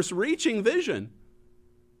 universe-reaching vision.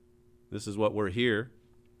 This is what we're here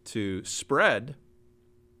to spread.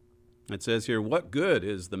 It says here, what good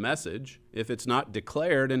is the message if it's not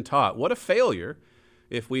declared and taught? What a failure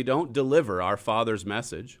if we don't deliver our Father's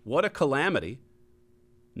message. What a calamity.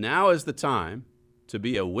 Now is the time to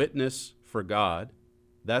be a witness for God.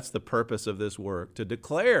 That's the purpose of this work, to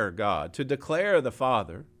declare God, to declare the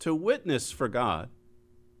Father, to witness for God,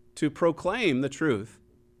 to proclaim the truth,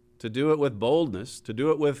 to do it with boldness, to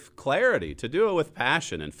do it with clarity, to do it with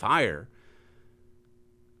passion and fire,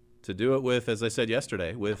 to do it with, as I said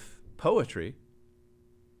yesterday, with poetry,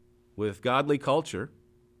 with godly culture.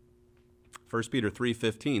 1 Peter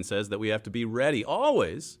 3:15 says that we have to be ready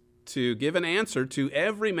always to give an answer to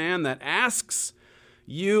every man that asks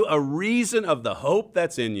you a reason of the hope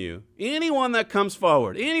that's in you. Anyone that comes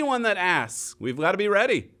forward, anyone that asks, we've got to be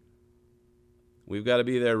ready. We've got to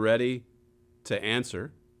be there ready to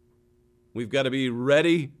answer. We've got to be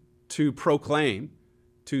ready to proclaim,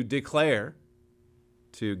 to declare,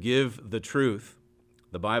 to give the truth.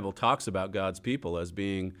 The Bible talks about God's people as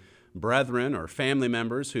being brethren or family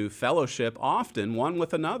members who fellowship often one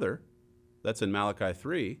with another. That's in Malachi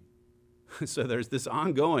 3. So there's this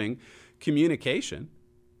ongoing communication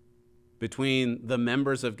between the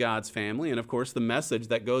members of God's family and, of course, the message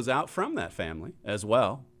that goes out from that family as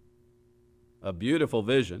well. A beautiful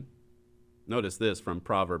vision. Notice this from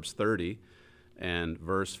Proverbs 30 and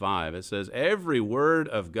verse 5. It says, every word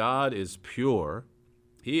of God is pure.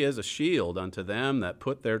 He is a shield unto them that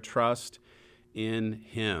put their trust in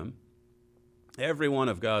him. Every one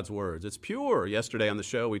of God's words. It's pure. Yesterday on the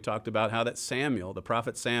show we talked about how that Samuel, the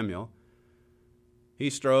prophet Samuel, he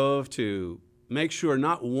strove to make sure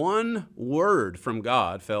not one word from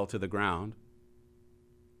God fell to the ground.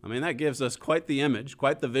 I mean, that gives us quite the image,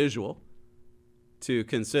 quite the visual to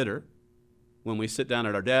consider. When we sit down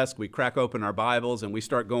at our desk, we crack open our Bibles and we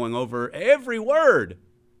start going over every word.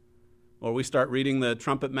 Or we start reading the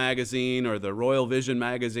Trumpet magazine or the Royal Vision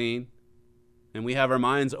magazine, and we have our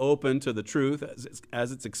minds open to the truth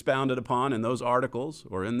as it's expounded upon in those articles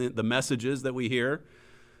or in the messages that we hear,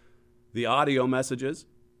 the audio messages.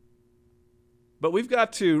 But we've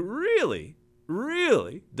got to really,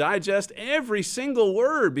 really digest every single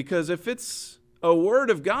word, because if it's a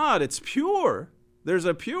word of God, it's pure. There's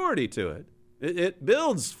a purity to it. It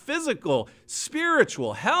builds physical,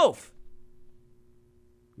 spiritual health.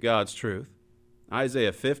 God's truth.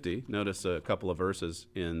 Isaiah 50, notice a couple of verses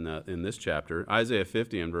in this chapter. Isaiah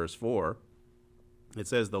 50 and verse 4, it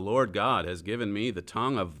says, the Lord God has given me the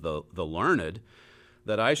tongue of the learned,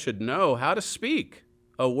 that I should know how to speak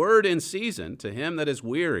a word in season to him that is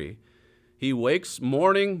weary. He wakes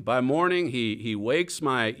morning by morning. He wakes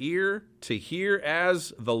my ear to hear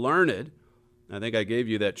as the learned. I think I gave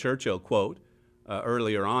you that Churchill quote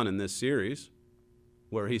earlier on in this series,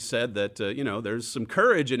 where he said that, there's some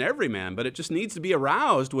courage in every man, but it just needs to be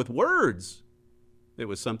aroused with words. It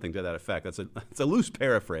was something to that effect. That's a loose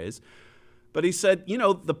paraphrase. But he said,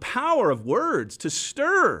 the power of words to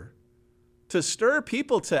stir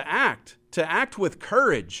people to act with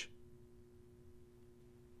courage.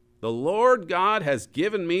 The Lord God has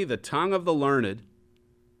given me the tongue of the learned.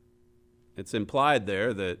 It's implied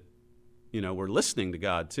there that, we're listening to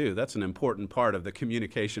God too. That's an important part of the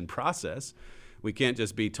communication process. We can't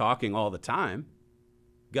just be talking all the time.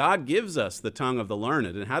 God gives us the tongue of the learned.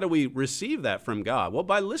 And how do we receive that from God? Well,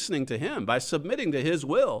 by listening to him, by submitting to his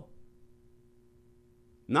will.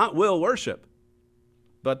 Not will worship,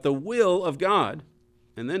 but the will of God.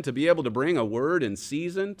 And then to be able to bring a word in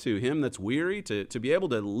season to him that's weary, to be able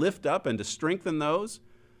to lift up and to strengthen those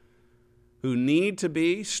who need to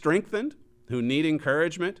be strengthened, who need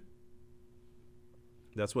encouragement.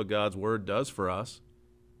 That's what God's word does for us.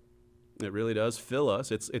 It really does fill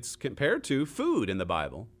us. It's compared to food in the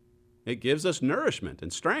Bible. It gives us nourishment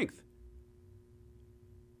and strength.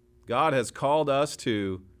 God has called us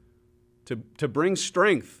to bring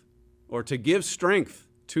strength, or to give strength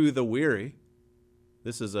to the weary.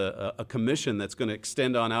 This is a commission that's going to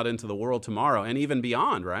extend on out into the world tomorrow and even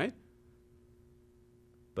beyond, right?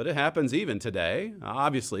 But it happens even today.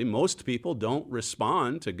 Obviously, most people don't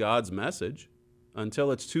respond to God's message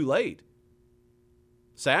until it's too late.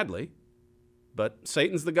 Sadly. But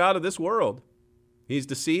Satan's the god of this world. He's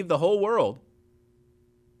deceived the whole world.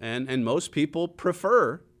 And most people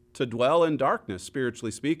prefer to dwell in darkness,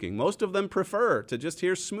 spiritually speaking. Most of them prefer to just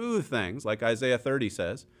hear smooth things, like Isaiah 30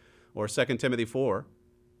 says, or 2 Timothy 4,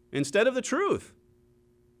 instead of the truth.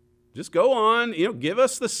 Just go on, give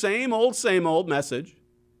us the same old message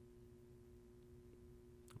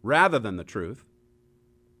rather than the truth.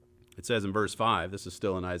 It says in verse 5, this is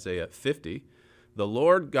still in Isaiah 50, "The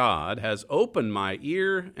Lord God has opened my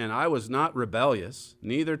ear, and I was not rebellious,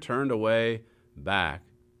 neither turned away back."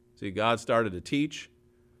 See, God started to teach,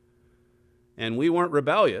 and we weren't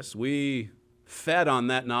rebellious. We fed on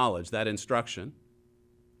that knowledge, that instruction.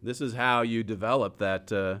 This is how you develop that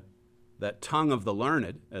tongue of the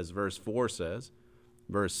learned, as verse 4 says.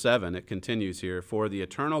 Verse 7, it continues here, "For the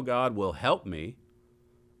eternal God will help me.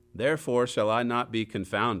 Therefore shall I not be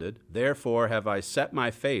confounded. Therefore have I set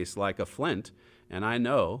my face like a flint, and I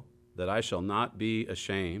know that I shall not be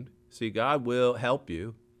ashamed." See, God will help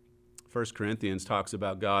you. 1 Corinthians talks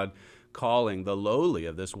about God calling the lowly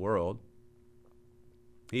of this world.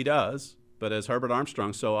 He does, but as Herbert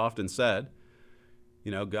Armstrong so often said,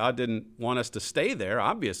 God didn't want us to stay there,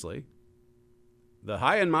 obviously. The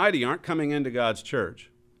high and mighty aren't coming into God's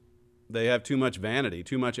church. They have too much vanity,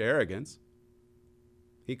 too much arrogance.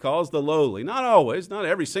 He calls the lowly, not always, not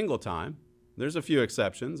every single time. There's a few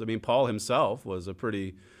exceptions. I mean, Paul himself was a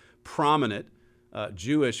pretty prominent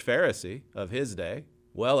Jewish Pharisee of his day,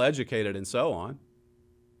 well-educated and so on.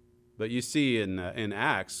 But you see in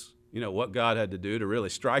Acts, what God had to do to really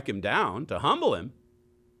strike him down, to humble him,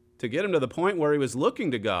 to get him to the point where he was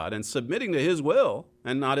looking to God and submitting to his will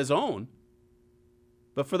and not his own.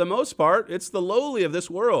 But for the most part, it's the lowly of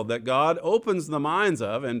this world that God opens the minds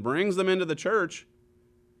of and brings them into the church.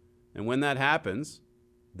 And when that happens,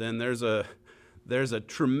 then there's a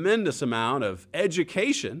tremendous amount of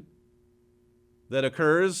education that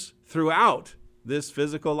occurs throughout this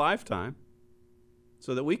physical lifetime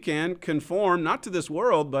so that we can conform not to this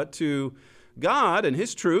world, but to God and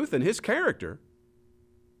His truth and His character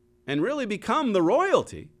and really become the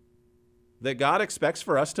royalty that God expects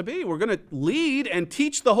for us to be. We're going to lead and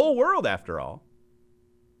teach the whole world, after all.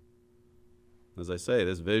 As I say,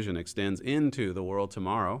 this vision extends into the world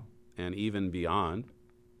tomorrow and even beyond.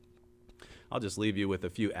 I'll just leave you with a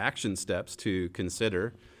few action steps to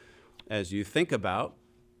consider as you think about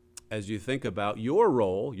your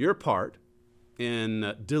role, your part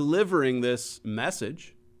in delivering this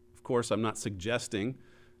message. Of course, I'm not suggesting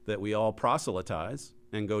that we all proselytize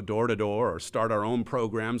and go door to door or start our own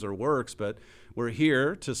programs or works, but we're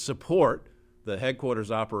here to support the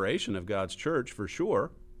headquarters operation of God's church for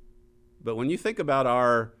sure. But when you think about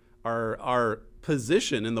our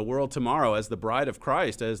position in the world tomorrow as the bride of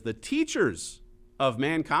Christ, as the teachers of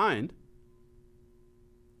mankind,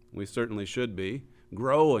 we certainly should be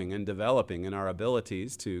growing and developing in our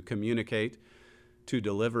abilities to communicate, to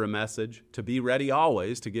deliver a message, to be ready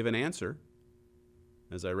always to give an answer.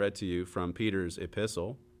 As I read to you from Peter's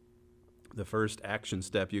epistle, the first action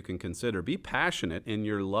step you can consider, be passionate in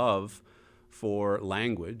your love for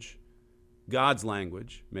language, God's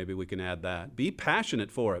language, maybe we can add that. Be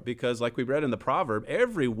passionate for it because, like we read in the proverb,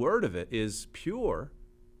 every word of it is pure.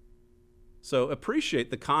 So appreciate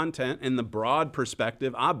the content in the broad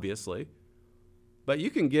perspective, obviously, but you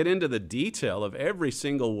can get into the detail of every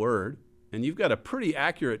single word, and you've got a pretty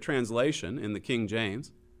accurate translation in the King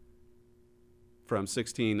James from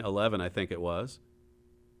 1611, I think it was.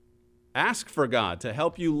 Ask for God to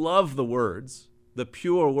help you love the words, the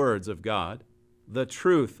pure words of God, the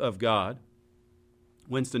truth of God.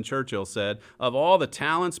 Winston Churchill said, "Of all the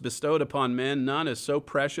talents bestowed upon men, none is so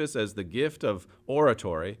precious as the gift of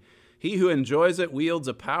oratory. He who enjoys it wields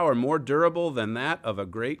a power more durable than that of a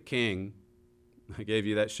great king." I gave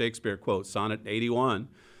you that Shakespeare quote, Sonnet 81,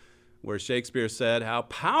 where Shakespeare said how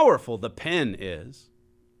powerful the pen is.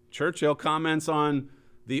 Churchill comments on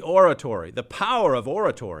the oratory, the power of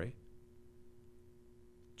oratory.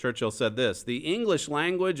 Churchill said this, "The English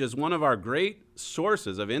language is one of our great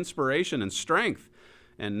sources of inspiration and strength,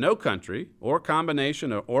 and no country or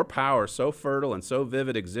combination or power so fertile and so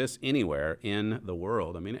vivid exists anywhere in the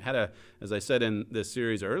world." I mean, it had as I said in this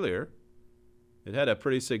series earlier, it had a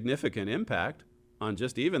pretty significant impact on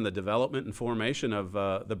just even the development and formation of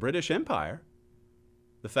the British Empire.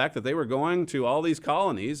 The fact that they were going to all these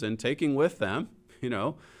colonies and taking with them,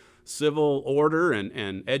 civil order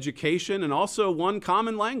and education, and also one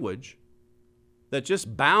common language that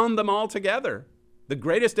just bound them all together. The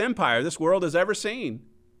greatest empire this world has ever seen.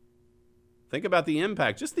 Think about the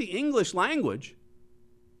impact just the English language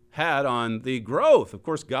had on the growth. Of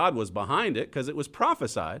course, God was behind it because it was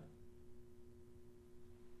prophesied.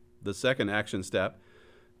 The second action step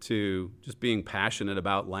to just being passionate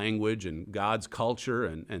about language and God's culture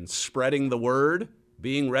and spreading the word,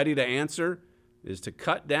 being ready to answer, is to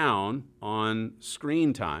cut down on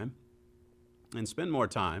screen time and spend more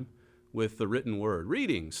time with the written word,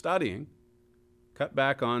 reading, studying. Cut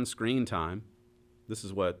back on screen time. This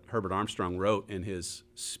is what Herbert Armstrong wrote in his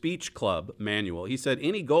Speech Club manual. He said,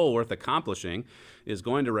 any goal worth accomplishing is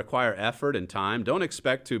going to require effort and time. Don't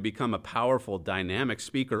expect to become a powerful, dynamic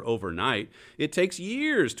speaker overnight. It takes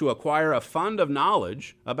years to acquire a fund of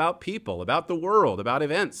knowledge about people, about the world, about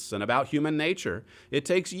events, and about human nature. It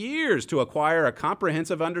takes years to acquire a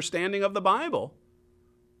comprehensive understanding of the Bible.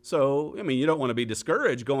 So, you don't want to be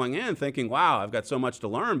discouraged going in thinking, wow, I've got so much to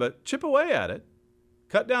learn, but chip away at it.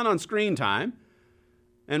 Cut down on screen time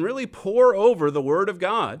and really pore over the Word of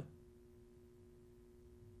God.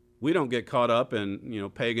 We don't get caught up in,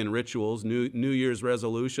 pagan rituals, New Year's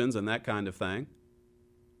resolutions and that kind of thing.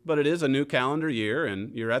 But it is a new calendar year,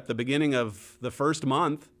 and you're at the beginning of the first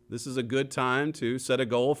month. This is a good time to set a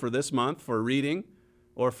goal for this month for reading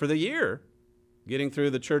or for the year, getting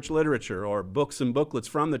through the church literature or books and booklets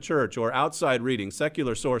from the church or outside reading,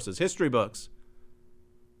 secular sources, history books.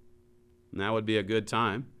 Now would be a good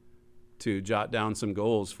time to jot down some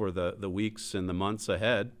goals for the weeks and the months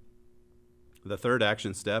ahead. The third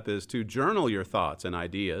action step is to journal your thoughts and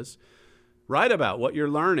ideas. Write about what you're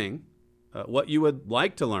learning, what you would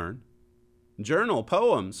like to learn. Journal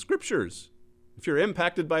poems, scriptures. If you're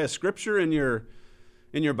impacted by a scripture in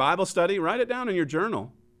your Bible study, write it down in your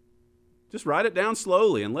journal. Just write it down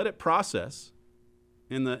slowly and let it process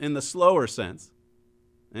in the slower sense,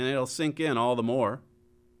 and it'll sink in all the more.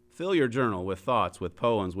 Fill your journal with thoughts, with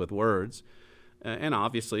poems, with words. And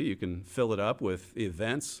obviously, you can fill it up with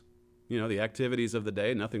events, the activities of the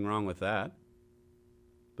day. Nothing wrong with that.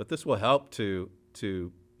 But this will help to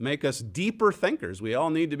make us deeper thinkers. We all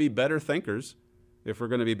need to be better thinkers if we're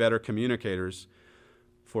going to be better communicators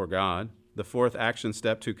for God. The fourth action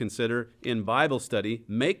step to consider in Bible study,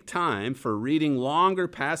 make time for reading longer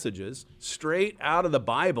passages straight out of the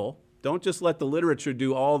Bible. Don't just let the literature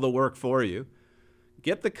do all the work for you.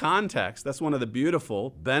 Get the context. That's one of the beautiful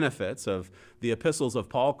benefits of the Epistles of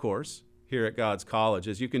Paul course here at God's College,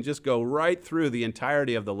 is you can just go right through the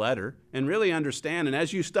entirety of the letter and really understand. And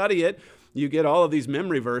as you study it, you get all of these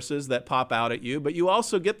memory verses that pop out at you, but you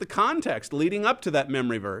also get the context leading up to that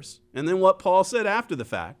memory verse and then what Paul said after the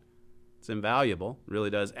fact. It's invaluable. It really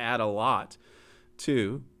does add a lot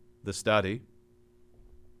to the study.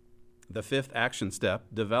 The fifth action step,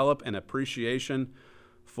 develop an appreciation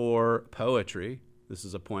for poetry. This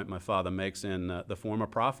is a point my father makes in The Former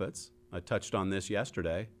Prophets. I touched on this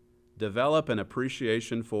yesterday. Develop an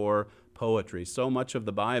appreciation for poetry. So much of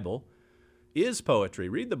the Bible is poetry.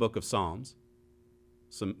 Read the book of Psalms.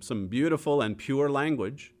 Some beautiful and pure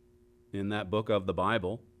language in that book of the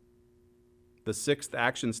Bible. The sixth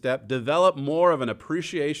action step, develop more of an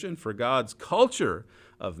appreciation for God's culture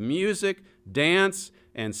of music, dance,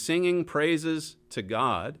 and singing praises to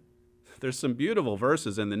God. There's some beautiful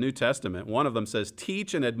verses in the New Testament. One of them says,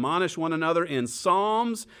 teach and admonish one another in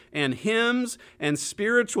psalms and hymns and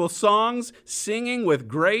spiritual songs, singing with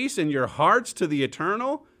grace in your hearts to the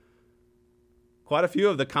eternal. Quite a few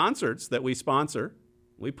of the concerts that we sponsor,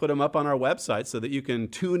 we put them up on our website so that you can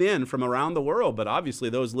tune in from around the world, but obviously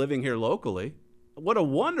those living here locally. What a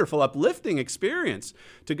wonderful, uplifting experience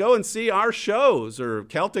to go and see our shows or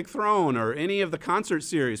Celtic Throne or any of the concert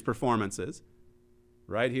series performances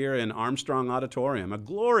right here in Armstrong Auditorium, a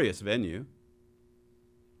glorious venue.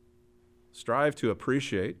 Strive to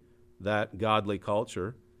appreciate that godly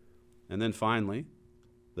culture. And then finally,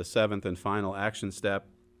 the seventh and final action step,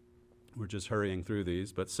 we're just hurrying through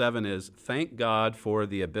these, but 7 is thank God for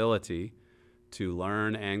the ability to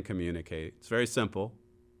learn and communicate. It's very simple,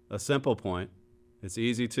 a simple point. It's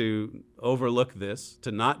easy to overlook this,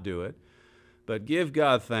 to not do it, but give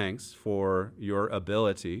God thanks for your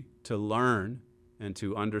ability to learn and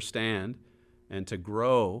to understand and to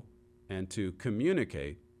grow and to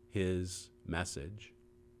communicate His message.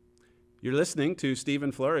 You're listening to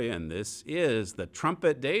Stephen Flurry, and this is the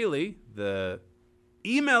Trumpet Daily. The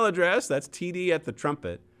email address, that's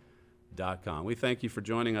td@thetrumpet.com. We thank you for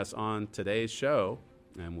joining us on today's show,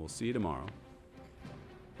 and we'll see you tomorrow.